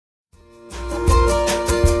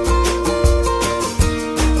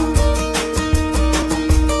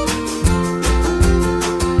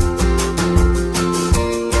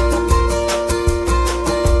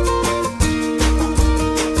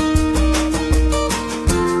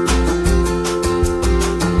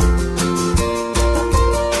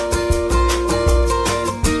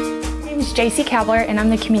Jacy and I'm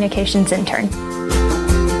the communications intern.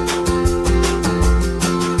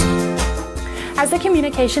 As a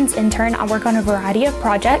communications intern, I work on a variety of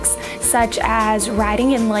projects, such as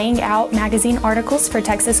writing and laying out magazine articles for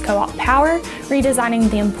Texas Co-op Power, redesigning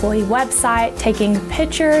the employee website, taking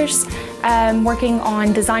pictures, working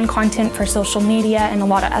on design content for social media, and a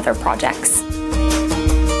lot of other projects.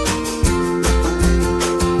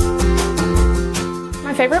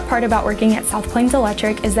 My favorite part about working at South Plains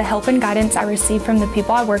Electric is the help and guidance I receive from the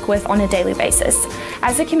people I work with on a daily basis.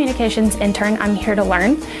 As a communications intern, I'm here to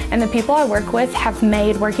learn, and the people I work with have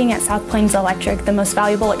made working at South Plains Electric the most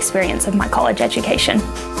valuable experience of my college education.